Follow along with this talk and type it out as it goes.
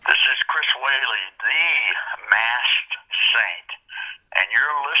Whaley, the masked saint, and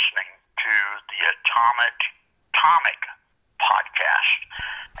you're listening to the Atomic podcast.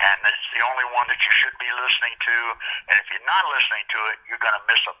 And it's the only one that you should be listening to. And if you're not listening to it, you're going to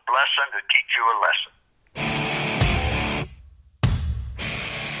miss a blessing to teach you a lesson.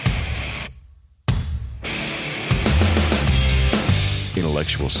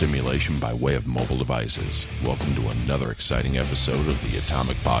 Intellectual stimulation by way of mobile devices. Welcome to another exciting episode of the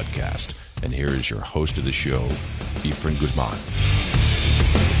Atomic Podcast. And here is your host of the show, Efren Guzman.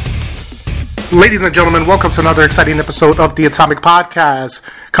 Ladies and gentlemen, welcome to another exciting episode of the Atomic Podcast,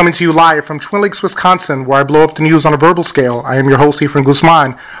 coming to you live from Twin Lakes, Wisconsin, where I blow up the news on a verbal scale. I am your host, Efren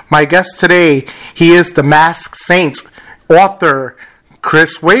Guzman. My guest today, he is the masked saint, author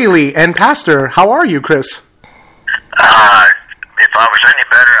Chris Whaley, and pastor. How are you, Chris? If I was any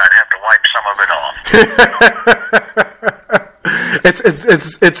better, I'd have to wipe some of it off.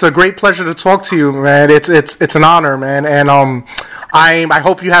 It's a great pleasure to talk to you, man. It's an honor, man. And I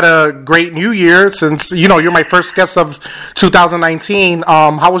hope you had a great New Year, since you're my first guest of 2019.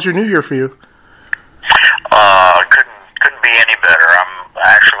 How was your New Year for you? Couldn't be any better. I'm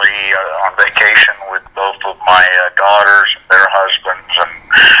actually on vacation with both of my daughters, their husbands, and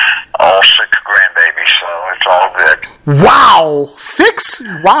all 6 grandbabies, so it's all good. Wow, 6?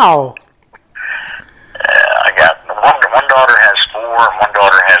 Wow. I got one daughter has 4 and one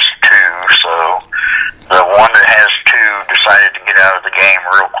daughter has 2, so the one that has 2 decided to get out of the game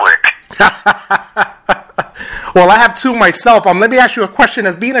real quick. Well, I have 2 myself. Let me ask you a question.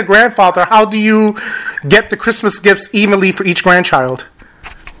 As being a grandfather, how do you get the Christmas gifts evenly for each grandchild?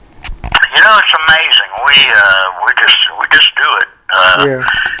 It's amazing. We just do it. Yeah.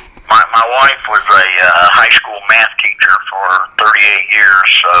 My wife was a high school math teacher for 38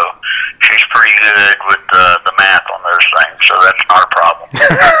 years, so she's pretty good with the math on those things, so that's not a problem.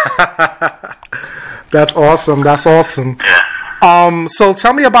 That's awesome. Yeah. So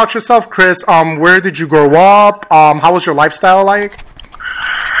tell me about yourself, Chris. Where did you grow up? How was your lifestyle like?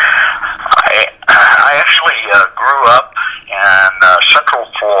 I actually grew up in Central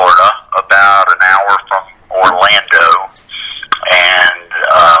Florida, about an hour from Orlando, and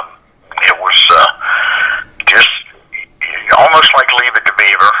it was just almost like Leave It to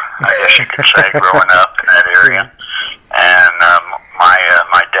Beaver, I guess you could say, growing up in that area. And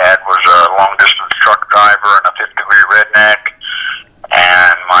my dad was a long-distance truck driver and a fifth-degree redneck,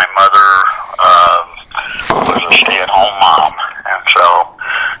 and my mother was a stay-at-home mom, and so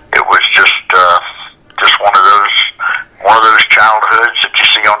it was just one of those childhoods that you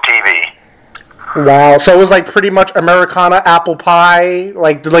see on TV. Wow, so it was like pretty much Americana, apple pie,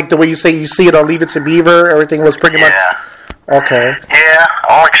 like the way you say you see it on Leave It to Beaver. Everything was pretty much okay. Yeah,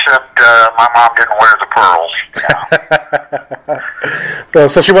 all except my mom didn't wear the pearls.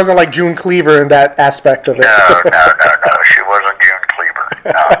 So she wasn't like June Cleaver in that aspect of it. No, she wasn't June Cleaver.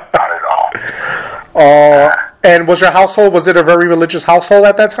 No, not at all. And was your household, was it a very religious household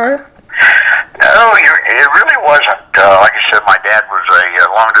at that time? No, it really wasn't. Like I said, my dad was a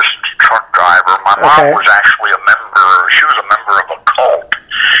long-distance truck driver. My mom was actually a member of a cult.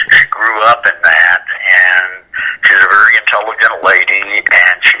 She grew up in that, and she's a very intelligent lady,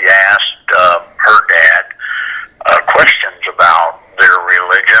 and she asked her dad questions about their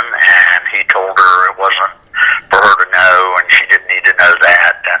religion, and he told her it wasn't for her to know, and she didn't need to know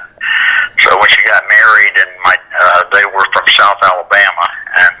that. And so when she got married, and they were from South Alabama,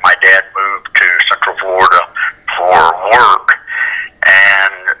 and my dad moved to Central Florida for work,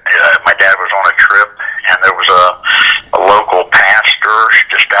 and my dad was on a trip, and there was a local pastor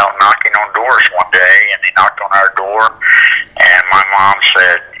just out knocking on doors one day, and he knocked on our door, and my mom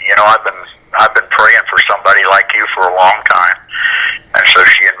said, I've been praying for somebody like you for a long time. And so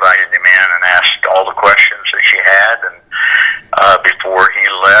she invited him in and asked all the questions that she had, and before he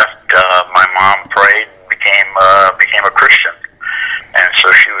left, my mom prayed and became a Christian. And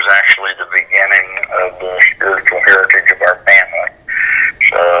so she was actually the beginning of the spiritual heritage of our family.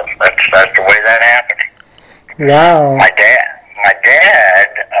 So that's the way that happened. Wow. My dad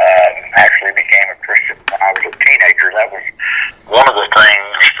actually became a Christian when I was a teenager. That was one of the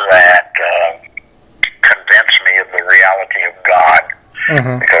things that convinced me of the reality of God.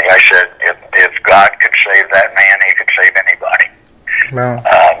 Mm-hmm. Because I said, if God could save that man, he could save anybody. Wow.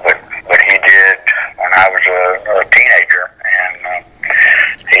 But he did when I was a teenager, and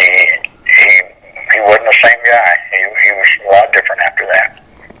he wasn't the same guy. He was a lot different after that.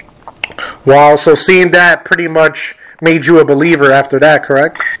 Wow, so seeing that pretty much made you a believer after that,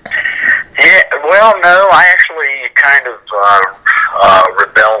 correct? Yeah, well, no, I actually kind of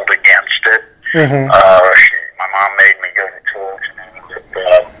rebelled against it. Mm-hmm. My mom made me go to church, and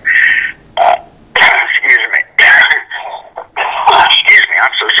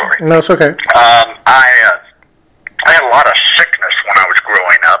No, it's okay. I had a lot of sickness when I was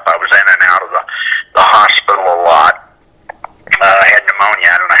growing up. I was in and out of the hospital a lot. I had pneumonia,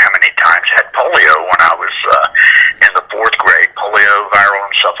 I don't know how many times. I had polio when I was in the 4th grade. Polio, viral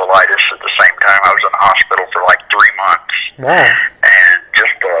encephalitis at the same time. I was in the hospital for like 3 months. Wow. And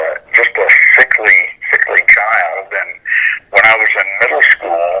just a sickly child. And when I was in middle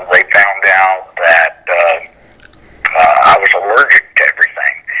school, they found out that I was allergic to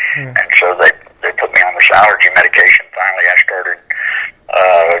everything. And so they put me on this allergy medication. Finally, I started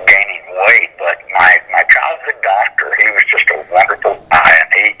gaining weight. But my childhood doctor, he was just a wonderful guy, and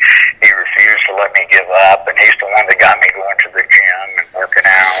he refused to let me give up. And he's the one that got me going to the gym and working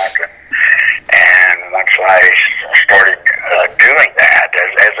out. And once I started doing that,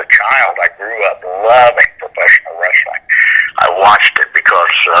 as a child, I grew up loving professional wrestling. I watched it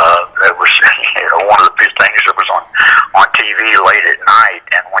because it was one of the few things that was on TV late at night,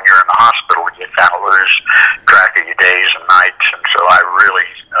 and when you're in the hospital, you kind of lose track of your days and nights, and so I really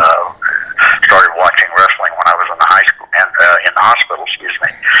started watching wrestling when I was in the high school and in the hospital,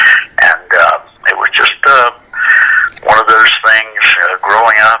 and it was just one of those things.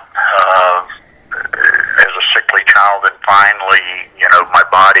 Growing up as a sickly child, and finally, my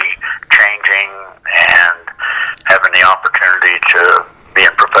body changing and having the opportunity to be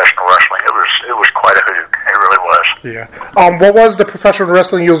in professional wrestling, it was quite a hoot. It really was. Yeah. What was the professional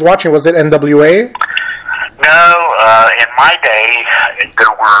wrestling you was watching? Was it NWA? No, in my day,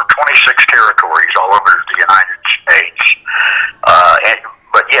 there were 26 territories all over the United States.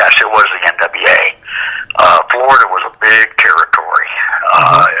 But yes, it was the NWA. Florida was a big territory.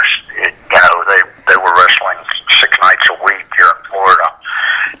 They were wrestling 6 nights a week here in Florida.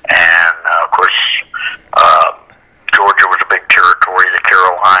 And, of course, Georgia was a big territory, the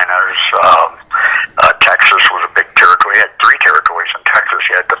Carolinas. Texas was a big territory. You had 3 territories in Texas.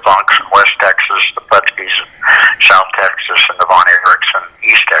 You had the Funks in West Texas, the Putskys in South Texas, and the Von Erichs in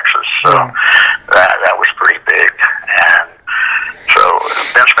East Texas. So that was pretty big. And so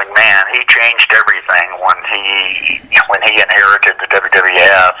Vince McMahon, he changed everything when he inherited the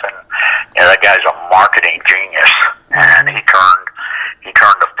WWF, and that guy's a marketing genius, and he turned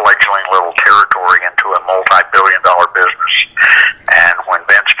a fledgling little territory into a multi-billion-dollar business. And when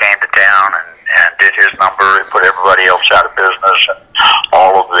Vince came to town and did his number, it put everybody else out of business, and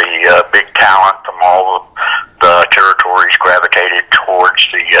all of the big talent from all of the territories gravitated towards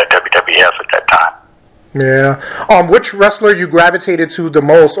the WWF at that time. Yeah. Which wrestler you gravitated to the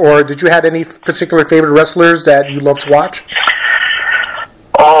most, or did you have any particular favorite wrestlers that you love to watch?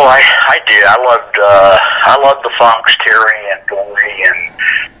 Oh, I did. I loved the Funks, Terry and Dory, and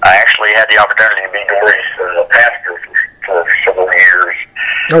I actually had the opportunity to be Dory's pastor for several years.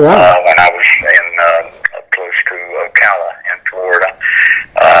 Oh, wow. When I was in close to Ocala in Florida.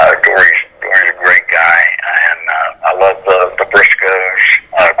 Dory's a great guy, and I love the Briscoes.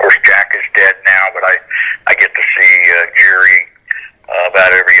 Of course, Jack is dead now, but I get to see Jerry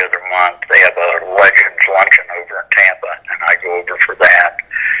about every other month. They have a Legends luncheon over in Tampa, and I go over for that.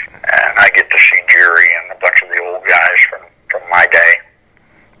 And I get to see Jerry and a bunch of the old guys from my day.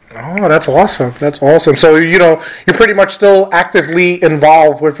 Oh, that's awesome. That's awesome. So, you're pretty much still actively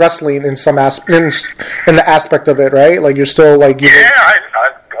involved with wrestling in some in the aspect of it, right? Like, you're still like... Now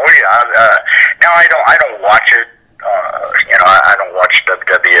I don't watch it. I don't watch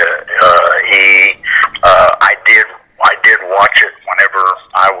WWE. I did watch it whenever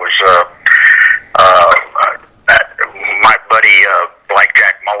I was my buddy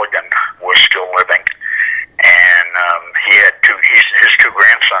Blackjack Mulligan was still living, and he had his 2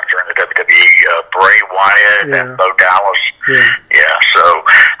 grandsons are in the WWE, Bray Wyatt and Bo Dallas. Yeah, so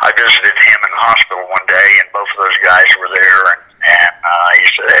I visited him in the hospital one day, and both of those guys were there, and he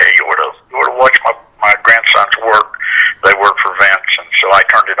said, "Hey, you ought to watch my grandsons work. They work for Vince," and so I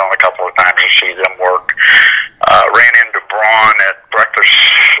turned it on a couple of times to see them work. Ran into Braun at breakfast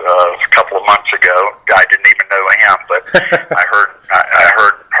a couple of months ago. I didn't even know him, but I heard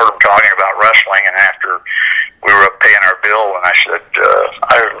him talking about wrestling, and after we were up paying our bill, and I said,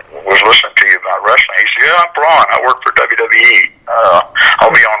 I was listening to you about wrestling. He said, "Yeah, I'm Braun. I work for WWE.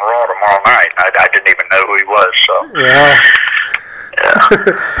 I'll be on Raw tomorrow night." I didn't even know who he was. So yeah.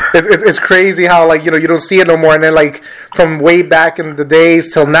 It's crazy how, like, you don't see it no more, and then, like, from way back in the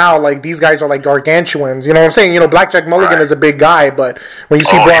days till now, like, these guys are like gargantuans. You know what I'm saying? Blackjack Mulligan is a big guy, but when you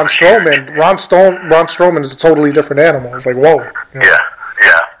see Braun Strowman is a totally different animal. It's like, whoa. Yeah.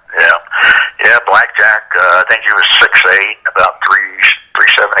 Blackjack, I think he was 6'8", about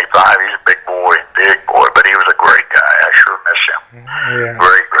 375. He's a big boy, but he was a great guy. I sure miss him. Yeah.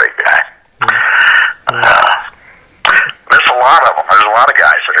 Great guy. There's a lot of them. There's a lot of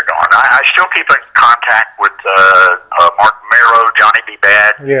guys that are gone. I still keep in contact with Mark Mero, Johnny B.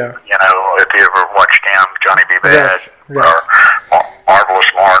 Bad. Yeah. You know, if you ever watched him, Johnny B. Bad, yes. or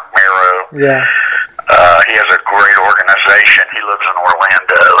Marvelous Mark Mero. Yeah. He has a great organization. He lives in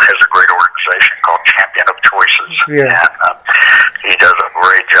Orlando. He has a great organization called Champion of Choices. Yeah. And he does a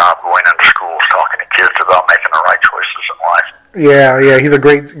great job going into schools, talking to kids about making the right choices in life. Yeah, he's a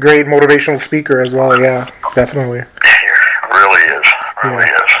great motivational speaker as well. Yeah, definitely. He really is. Really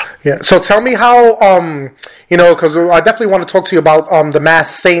is. Yeah. So tell me how, because I definitely want to talk to you about The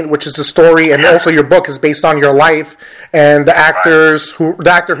Masked Saint, which is the story, and also your book is based on your life. And the actor who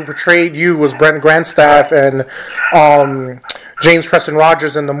portrayed you was Brent Grandstaff and James Preston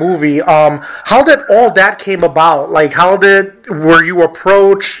Rogers in the movie. How did all that came about? Like, were you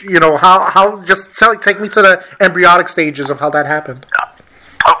approached? You know, take me to the embryonic stages of how that happened.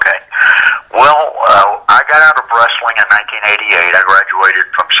 Okay. Well, I got out of wrestling in 1988. I graduated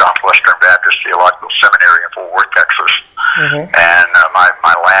from Southwestern Baptist Theological Seminary in Fort Worth, Texas. Mm-hmm. And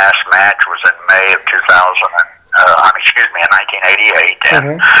my last match was in May of 1988.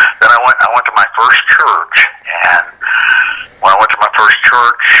 And then I went to my first church. And when I went to my first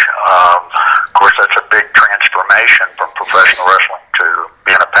church, of course, that's a big transformation from professional wrestling to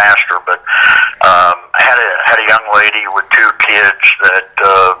being a pastor. But I had a young lady with two kids that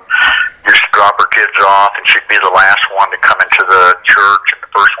used to drop her kids off, and she'd be the last one to come into the church and the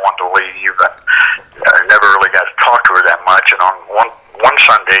first one to leave. And I never really got to talk to her that much. And on one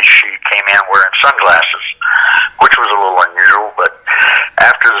Sunday, she came in wearing sunglasses, which was a little unusual. But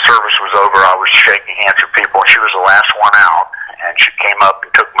after the service was over, I was shaking hands with people, and she was the last one out. And she came up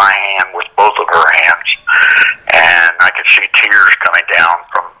and took my hand with both of her hands, and I could see tears coming down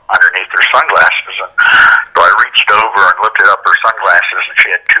from underneath her sunglasses. And so I reached over and lifted up her sunglasses, and she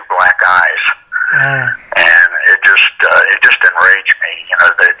had two black eyes. And it just enraged me,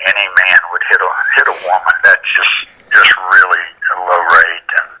 that any man would hit a woman. That's just really low rate.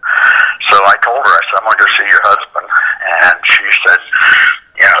 And so I told her, I said, I'm going to go see your husband. And she said,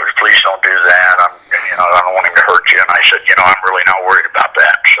 please don't do that. I don't want him to hurt you. And I said, I'm really not worried about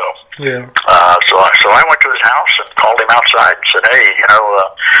that. So, so I went to his house and called him outside and said, hey,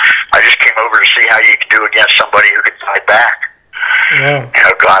 I just came over to see how you can do against somebody who can fight back. Yeah.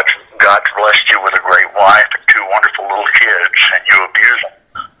 God's blessed you with a great wife and two wonderful little kids, and you abuse them.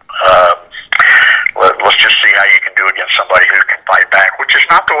 Let's just see how you can do against somebody who can fight back, which is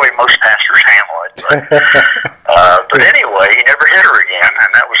not the way most pastors handle it. But anyway, he never hit her again, and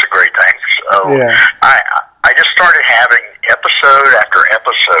that was a great thing. So I just started having episode after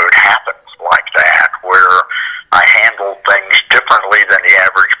episode happen like that, where I handled things differently than the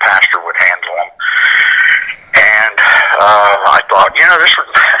average pastor would handle them. And I thought, this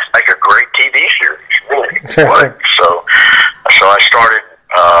would make a great TV series, really would. So I started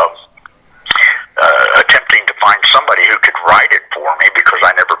attempting to find somebody who could write it for me, because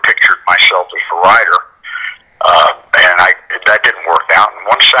I never pictured myself as a writer. And that didn't work out. And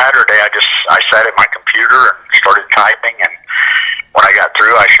one Saturday, I sat at my computer and started typing. And when I got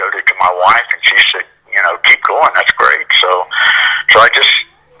through, I showed it to my wife, and she said, keep going. That's great. So I just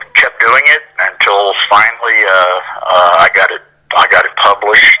kept doing it until finally I got it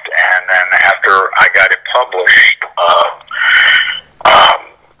published. And then after I got it published,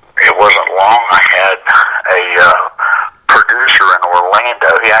 it wasn't long. I had a producer in Orlando.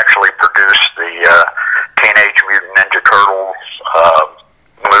 He actually produced the Teenage Mutant Ninja Turtles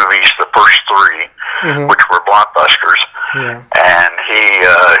movies, the first three, which were blockbusters. Yeah. And he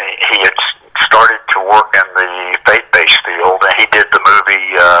had started to work in the faith-based field, and he did the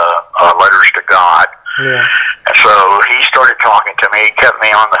movie Letters to God. Yeah. And so he started talking to me. He kept me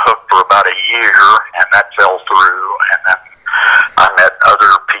on the hook for about a year, and that fell through. And then I met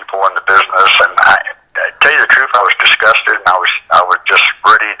other people in the business, and I tell you the truth, I was disgusted, and I was just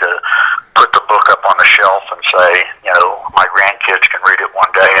ready to put the book up on the shelf and say, my grandkids can read it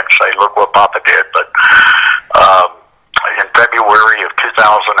one day and say, look what Papa did. But in February of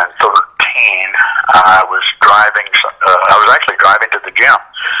 2013, I was actually driving to the gym,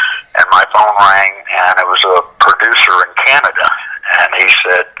 and my phone rang, and it was a producer in Canada, and he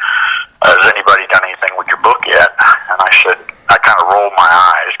said, has anybody done anything with your book yet? And I said, I kind of rolled my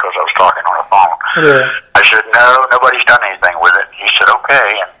eyes because I was talking on the phone. Yeah. I said, no, nobody's done anything with it. He said,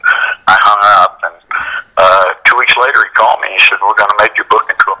 okay, and I hung up, and 2 weeks later he called me. He said, we're going to make your book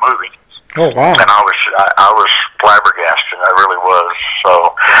into a movie. Oh, wow. And I was flabbergasted. I really was.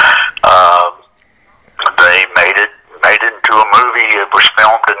 So they made it into a movie. It was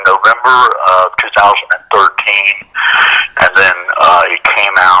filmed in November of 2013, and then it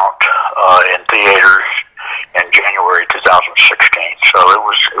came out in theaters in January 2016. So it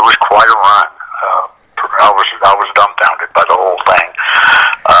was quite a run. I was dumbfounded by the whole thing.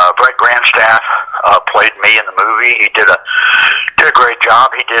 Brett Grandstaff played me in the movie. He did a great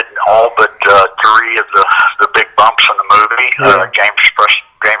job. He did all but 3 of the big bumps in the movie. James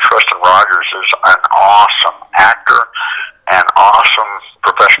Preston Rogers is an awesome actor, an awesome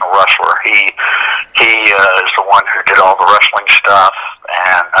professional wrestler. He is the one who did all the wrestling stuff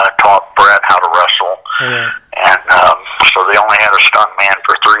and taught Brett how to wrestle. And so they only had a stunt man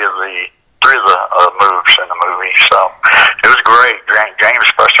for 3 of the moves in the movie. So it was great.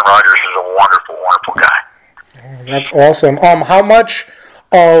 James Preston Rogers is a wonderful, wonderful guy. That's awesome. How much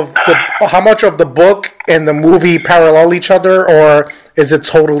of the book and the movie parallel each other, or is it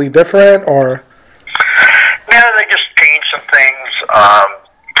totally different? Or yeah, they just changed some things.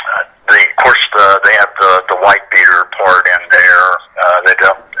 Of course, they have the white beater part in there. They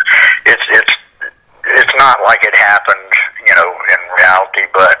don't. It's not like it happened, in reality,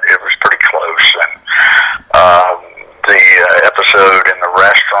 but it was pretty close. And the episode in the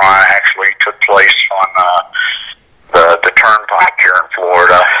restaurant actually took place on the Turnpike here in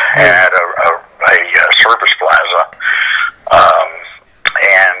Florida at a service plaza.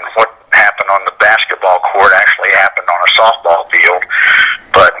 And what happened on the basketball court actually happened on a softball field.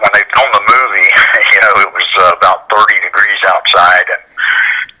 But when they filmed the movie, it was about 30 degrees outside and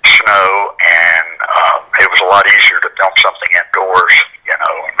snow, and it was a lot easier to film something indoors, and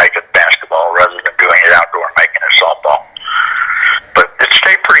make it basketball rather than doing it outdoor and making it softball. But it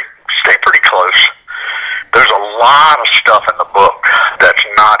stayed pretty close. There's a lot of stuff in the book that's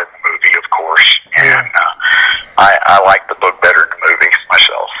not in the movie, of course, and I like the book better than the movie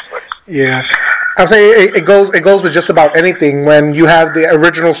myself. But. Yeah. I'm saying it goes with just about anything. When you have the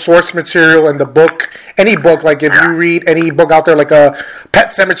original source material in the book, any book, like if you read any book out there, like a Pet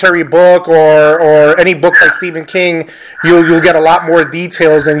Sematary book or any book by Stephen King, you'll get a lot more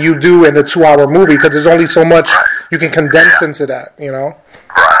details than you do in a 2-hour movie, because there's only so much you can condense into that, Right.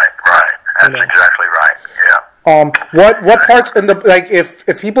 That's exactly right. Yeah. What parts in the, like, if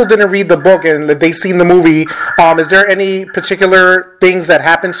people didn't read the book and they seen the movie, is there any particular things that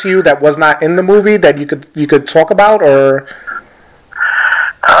happened to you that was not in the movie that you could talk about, or?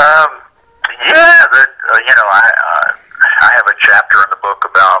 I have a chapter in the book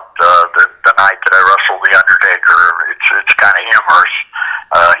about the night that I wrestled the Undertaker. It's kind of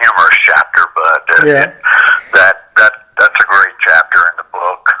humorous chapter, but that's a great chapter in the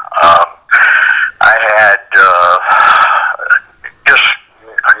book. I had just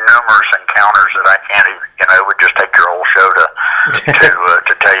numerous encounters that I can't even, it would just take your whole show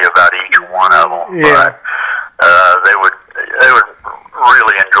to tell you about each one of them. Yeah. But they would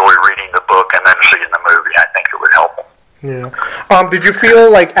really enjoy reading the book and then seeing the movie. I think it would help them. Yeah. Did you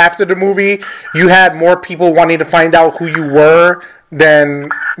feel like after the movie you had more people wanting to find out who you were than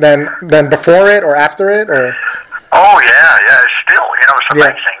before it or after it, or? Oh yeah. It's still, it's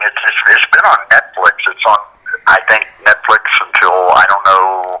amazing. It's been on Netflix. It's on, I think, Netflix until I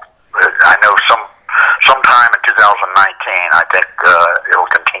know sometime in 2019. I think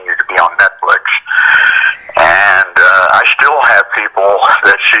it'll continue to be on Netflix. And I still have people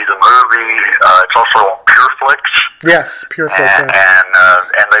that see the movie. It's also on PureFlix. Yes, PureFlix.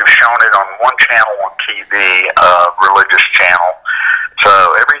 And they've shown it on one channel on TV, religious channel. So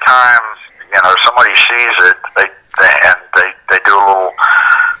every time somebody sees it, they do a little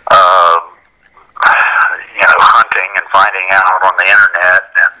hunting and finding out on the internet,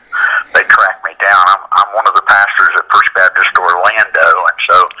 and they track me down. I'm one of the pastors at First Baptist Orlando, and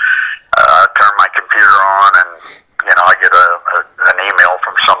so I turn my computer on, and I get an email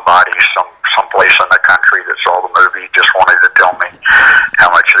from somebody someplace in the country that saw the movie, just wanted to tell me how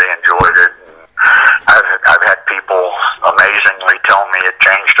much they enjoyed it. And I've had people amazingly tell me it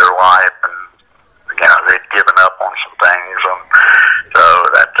changed their life, and they'd given up on some things, and so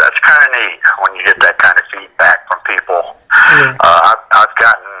that's kind of neat when you get that kind of feedback from people. I've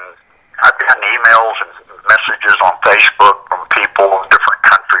gotten emails and messages on Facebook from people in different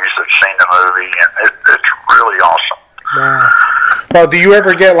countries that've seen the movie, and it's really awesome. Wow. Well, do you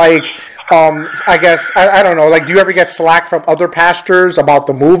ever get I guess, I don't know, do you ever get slack from other pastors about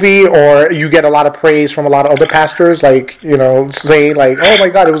the movie, or you get a lot of praise from a lot of other pastors, saying oh my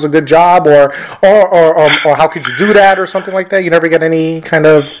God, it was a good job, or how could you do that, or something like that? You never get any kind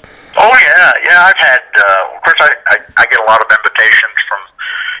of... Oh yeah, I've had, of course I get a lot of invitations from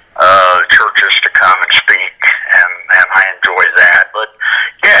churches to come and speak, and I enjoy that, but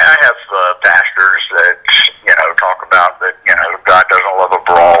yeah, I have pastors that, talk about that, God doesn't love a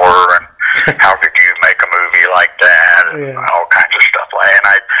brawler, and how could you make a movie like that, and all kinds of stuff. And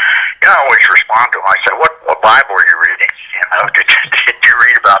I always respond to them. I say, what Bible are you reading. Did you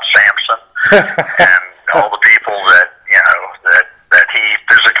read about Samson and all the people that he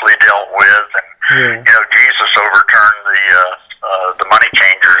physically dealt with? And Jesus overturned the money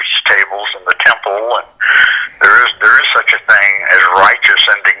changers' tables in the temple, and there is such a thing as righteous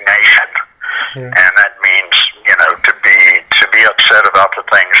indignation, and that means to be upset about the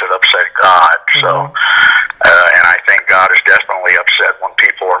things that upset God. So, and I think God is definitely upset when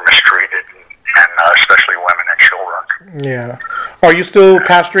people are mistreated, and especially women and children. Yeah. Are you still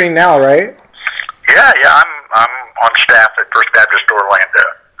pastoring now, right? Yeah. I'm on staff at First Baptist Orlando.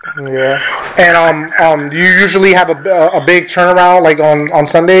 Yeah. And do you usually have a big turnaround, like on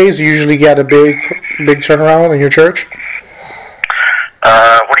Sundays? You usually get a big turnaround in your church?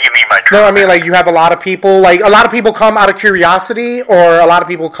 What do you mean by turnaround? No, I mean like you have a lot of people. Like a lot of people come out of curiosity, or a lot of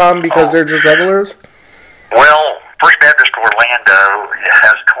people come because they're just regulars. Well, First Baptist Orlando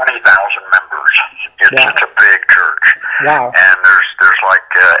has 20,000 members. It's a big church. Wow. And there's like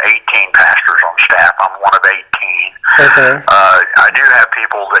 18 pastors on staff. I'm one of 18. Okay. I do have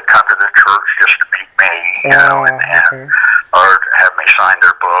people that come to the church just to meet me, or have me sign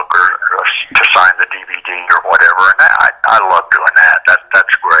their book, or to sign the DVD or whatever. And I love doing that.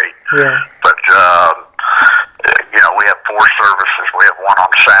 That's great. Yeah. But we have 4 services. We have one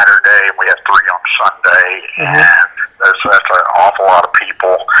on Saturday, and we have 3 on Sunday, and that's an awful lot of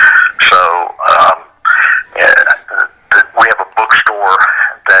people. So we have a bookstore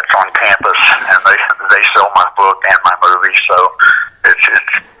that's on campus, and they sell my book and my movie. So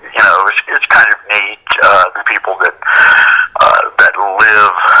it's kind of neat. The people that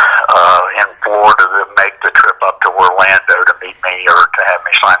live in Florida that make the trip up to Orlando to meet me or to have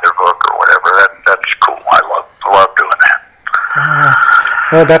me sign their book or whatever. That's cool. I love doing that.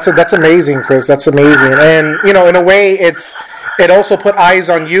 Well, that's amazing, Chris. That's amazing. And in a way, it also put eyes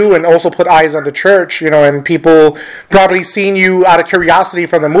on you and also put eyes on the church. And people probably seeing you out of curiosity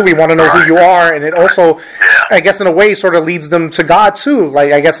from the movie want to know who you are, and it also, I guess, in a way, sort of leads them to God too.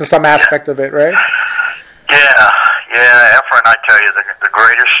 Like I guess in some aspect of it, right? Yeah, Efren, I tell you, the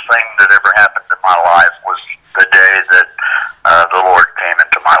greatest thing that ever happened in my life was the day that the Lord came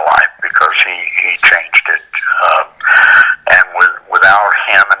into my life, because He changed it. And without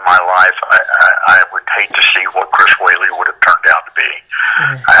Him in my life, I would hate to see what Chris Whaley would have turned out to be.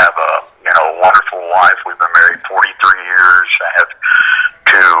 I have a wonderful wife. We've been married 43 years. I have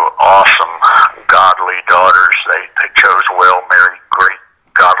 2 awesome, godly daughters. They chose well, married great,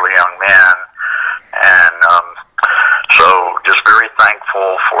 godly young men. And so just very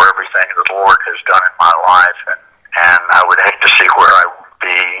thankful for everything that the Lord has done in my life, and I would hate to see where I would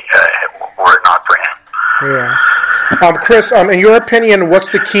be were it not for Him. Yeah. Chris, in your opinion,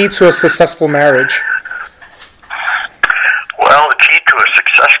 what's the key to a successful marriage? Well, the key to a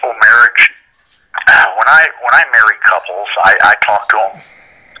successful marriage, when I marry couples, I talk to them.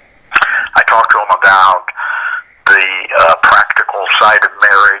 I talk to them about the practical side of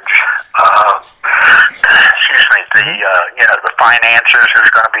marriage. The finances.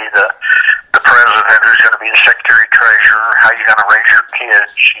 Who's going to be the president? Who's going to be the secretary treasurer? How are you going to raise your kids?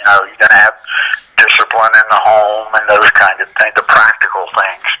 You're going to have discipline in the home and those kind of things, the practical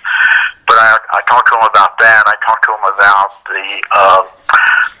things. But I talk to them about that. I talk to them about the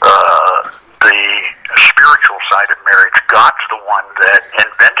spiritual side of marriage. God's the one that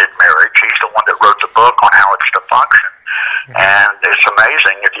invented marriage. He's the one that wrote the book on how it's to function. And it's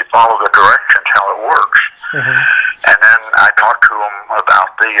amazing if you follow the directions how it works. And then I talk to them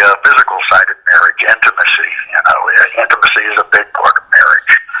about the physical side of marriage, intimacy. Intimacy is a big part of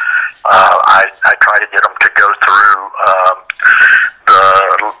marriage. I try to get them to go through the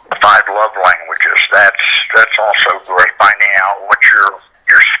 5 love languages. That's also great. Finding out what your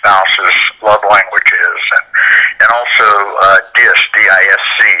spouse's love language is, and also DISC,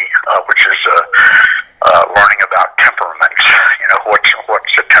 D-I-S-C, which is learning about temperaments.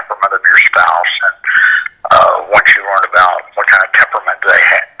 What's the temperament of your spouse, and once you learn about what kind of temperament they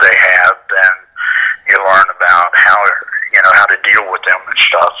have, then you learn about how to deal with them and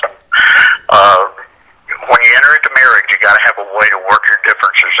stuff. And when you enter into marriage, you got to have a way to work your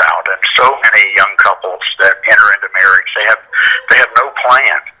differences out. And so many young couples that enter into marriage, they have no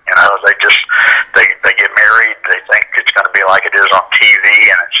plan. They get married. They think it's going to be like it is on TV,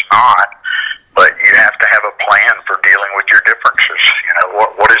 and it's not. But you have to have a plan for dealing with your differences.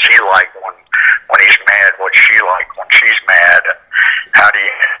 What is he like when he's mad? What's she like when she's mad? And how do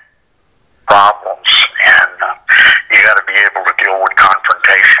you problems? And you got to be able to deal with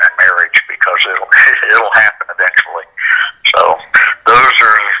confrontation in marriage, because it'll happen eventually. So those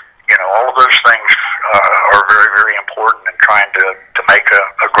are all of those things are very, very important in trying to make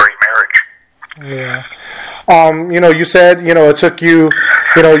a great marriage. Yeah. You said, it took you,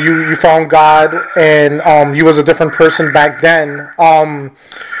 you found God, and you was a different person back then.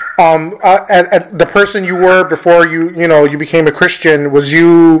 The person you were before you became a Christian, was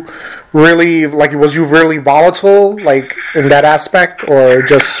you really volatile, like in that aspect, or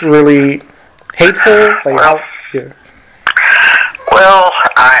just really hateful? Well,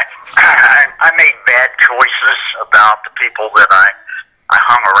 I made bad choices about the people that I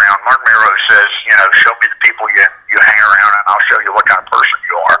hung around. Mark Miro says, show me the people you hang around, and I'll show you what kind of person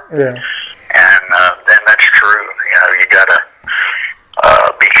you are. Yeah. And that's true. You gotta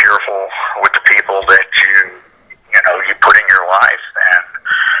be careful with the people that you put in your life. And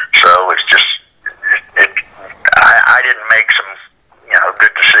so it's just, I didn't make some,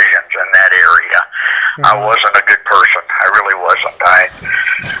 good decisions in that area. Mm-hmm. I wasn't a good person. I really wasn't. I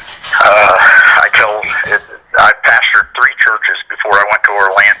pastored 3 churches before I went to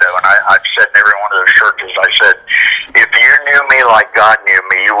Orlando, and I've said in every one of those churches, I said, if you knew me like God knew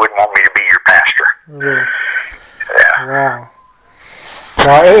me, you wouldn't want me to be your pastor. Yeah. Yeah. Wow.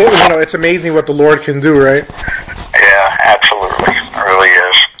 Wow, it's amazing what the Lord can do, right? Yeah, absolutely. It really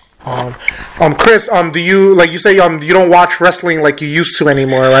is. Chris, do you, like you say, you don't watch wrestling like you used to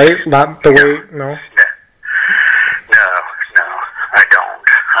anymore, right? Not the way, no? No, I don't.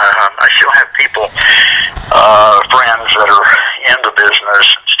 I still have people, friends that are in the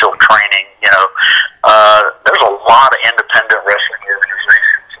business, still training, there's a lot of independent wrestling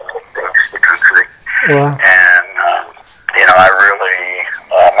organizations across the country. Yeah. And, I really,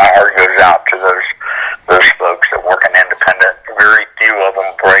 my heart goes out to those folks that work in independent. Very few of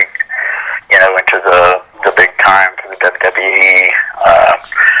them break, into the big time for the WWE.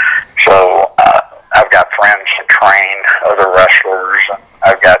 So I've got friends that train other wrestlers. And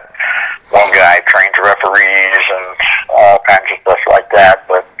I've got one guy who trains referees and all kinds of stuff like that.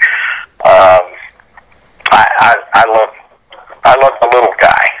 But I love the little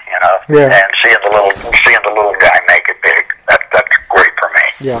guy, yeah. And seeing the little guy make it big. That's great for me.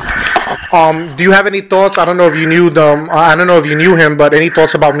 Yeah. Do you have any thoughts? I don't know if you knew them. I don't know if you knew him, but any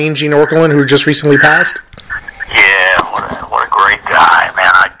thoughts about Mean Gene Okerlund, who just recently passed? Yeah, what a great guy,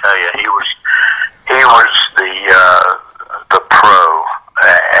 man! I tell you, he was the pro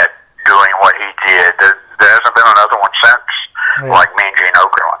at doing what he did. There hasn't been another one since like Mean Gene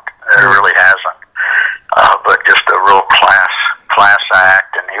Okerlund. There really hasn't. But just a real class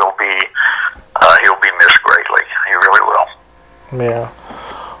act, and he'll be missed greatly. He really will. Yeah.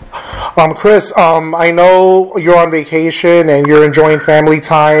 Chris, I know you're on vacation and you're enjoying family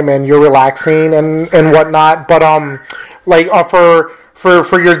time and you're relaxing and whatnot, but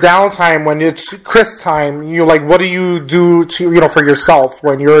for your downtime when it's Chris time, what do you do to for yourself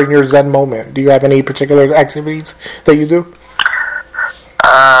when you're in your Zen moment? Do you have any particular activities that you do?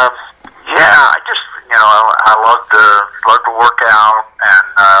 Yeah, I just I love to work out and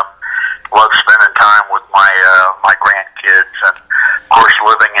love spending time with my grandkids, and of course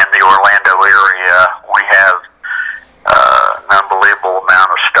living in the Orlando area, we have an unbelievable amount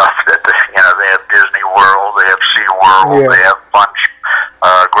of stuff that they have Disney World, they have SeaWorld, they have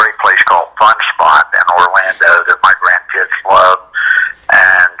a great place called Fun Spot in Orlando that my grandkids love,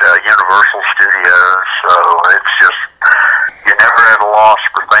 and Universal Studios. So it's just, you're never at a loss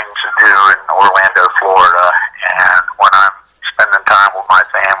for things to do in Orlando, Florida. And when I'm spending time with my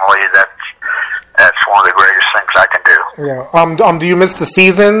family, that's one of the greatest things I can do. Yeah. Do you miss the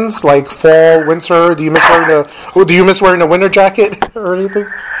seasons like fall, winter? Do you miss wearing a winter jacket or anything?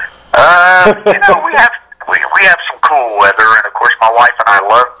 We have some cool weather, and of course, my wife and I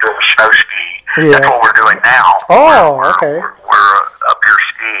love to snow ski. Yeah. That's what we're doing now. Oh, okay. We're up here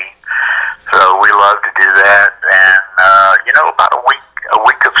skiing, so we love to do that. And about a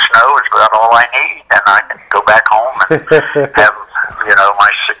week of snow is about all I need, and I can go back home and have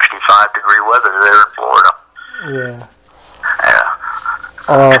my 65-degree weather there in Florida. Yeah.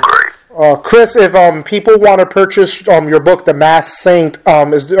 Yeah. It's great. Chris, if people want to purchase your book, The Masked Saint,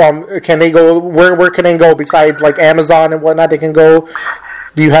 can they go? Where can they go besides like Amazon and whatnot? They can go.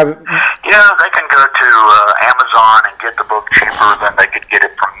 Do you have? Yeah, they can go to Amazon and get the book cheaper than they could get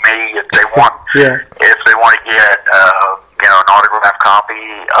it from me if they want. Yeah. If they want to get an autographed copy,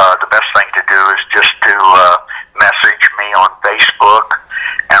 the best thing to do is just to message me on Facebook,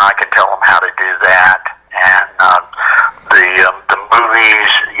 and I can tell them how to do that. And the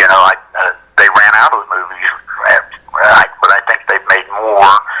movies, they ran out of the movies, but I think they've made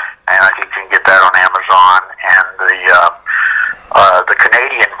more, and I think you can get that on Amazon. And the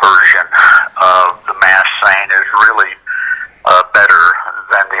Canadian version of The Masked Saint is really better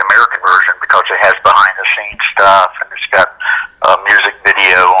than the American version because it has behind-the-scenes stuff, and it's got a music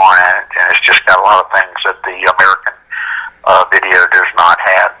video on it, and it's just got a lot of things that the video does not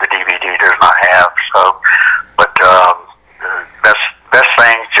have, the DVD does not have. So, but best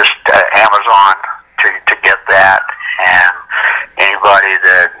thing, just Amazon to get that. And anybody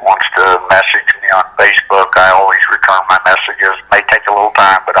that wants to message me on Facebook, I always return my messages. It may take a little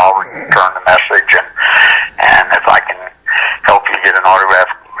time, but I'll return the message. And if I can help you get an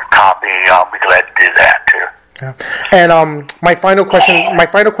autographed copy, I'll be glad to do that too. Yeah. And my final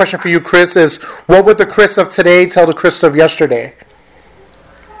question for you, Chris, is what would the Chris of today tell the Chris of yesterday?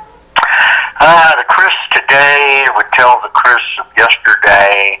 The Chris today would tell the Chris of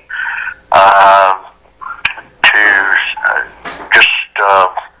yesterday to just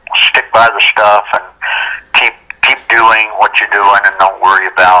stick by the stuff and keep doing what you're doing, and don't worry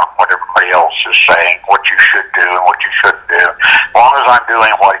about what everybody else is saying, what you should do and what you shouldn't do. As long as I'm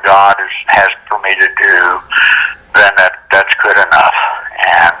doing what God has for me to do, then that's good enough.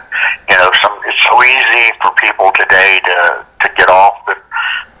 And it's so easy for people today to get off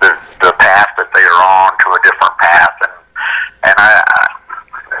the path that they are on to a different path, and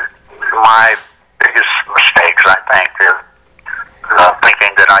my biggest mistakes, I think, is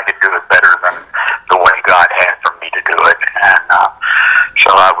thinking that I could do it better than the way God had for me to do it, and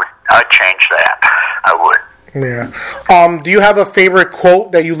so I'd change that. I would. Yeah. Do you have a favorite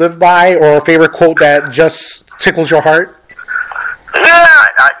quote that you live by, or a favorite quote that just tickles your heart? Yeah,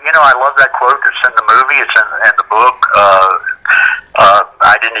 I love that quote. It's in the movie. It's in the book.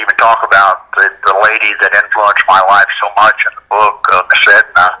 I didn't even talk about the lady that influenced my life so much in the book, Miss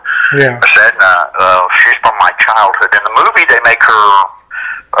Edna. Yeah. Miss Edna, she's from my childhood. In the movie, they make her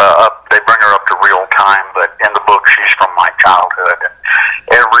they bring her up to real time, but in the book, she's from my childhood. And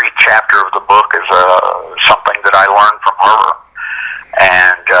every chapter of the book is something that I learned from her.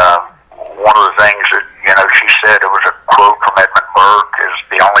 And one of the things that she said, it was a quote from Edmund Burke, is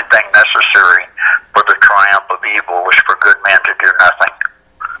the only thing necessary for the triumph of evil is for good men to do nothing.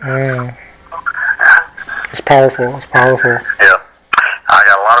 It's powerful. It's powerful. Yeah. I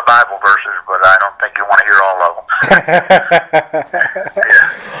got a lot of Bible verses, but I don't think you want to hear all of them.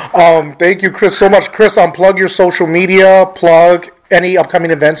 Yeah. Thank you, Chris, so much. Chris, plug your social media, plug any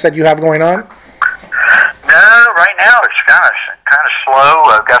upcoming events that you have going on. No, right now it's kind of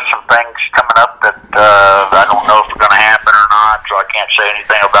slow. I've got some things coming up that I don't know if they're going to happen or not, so I can't say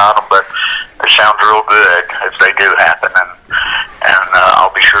anything about them, but it sounds real good if they do happen, and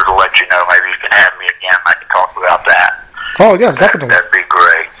I'll be sure to let you know. Maybe you can have me again. I can talk about that. Oh, yes, definitely. That'd be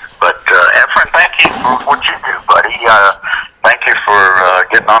great. But, Efren, thank you for what you do, buddy. Thank you for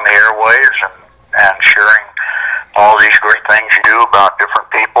getting on the airwaves and sharing all these great things you do about different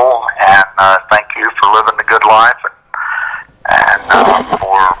people. And thank you for living the good life and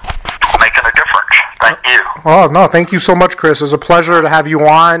for making a difference. Thank you. Oh, no, thank you so much, Chris. It's a pleasure to have you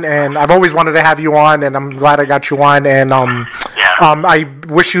on, and I've always wanted to have you on, and I'm glad I got you on, and I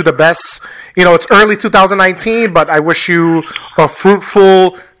wish you the best. It's early 2019, but I wish you a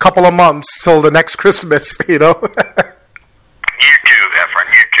fruitful couple of months till the next Christmas, You too, Efren,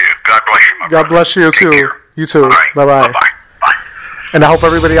 you too. God bless you, my God bless you, too. Care. You too. Right. Bye-bye. Bye-bye. Bye. And I hope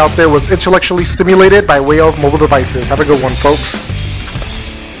everybody out there was intellectually stimulated by way of mobile devices. Have a good one, folks.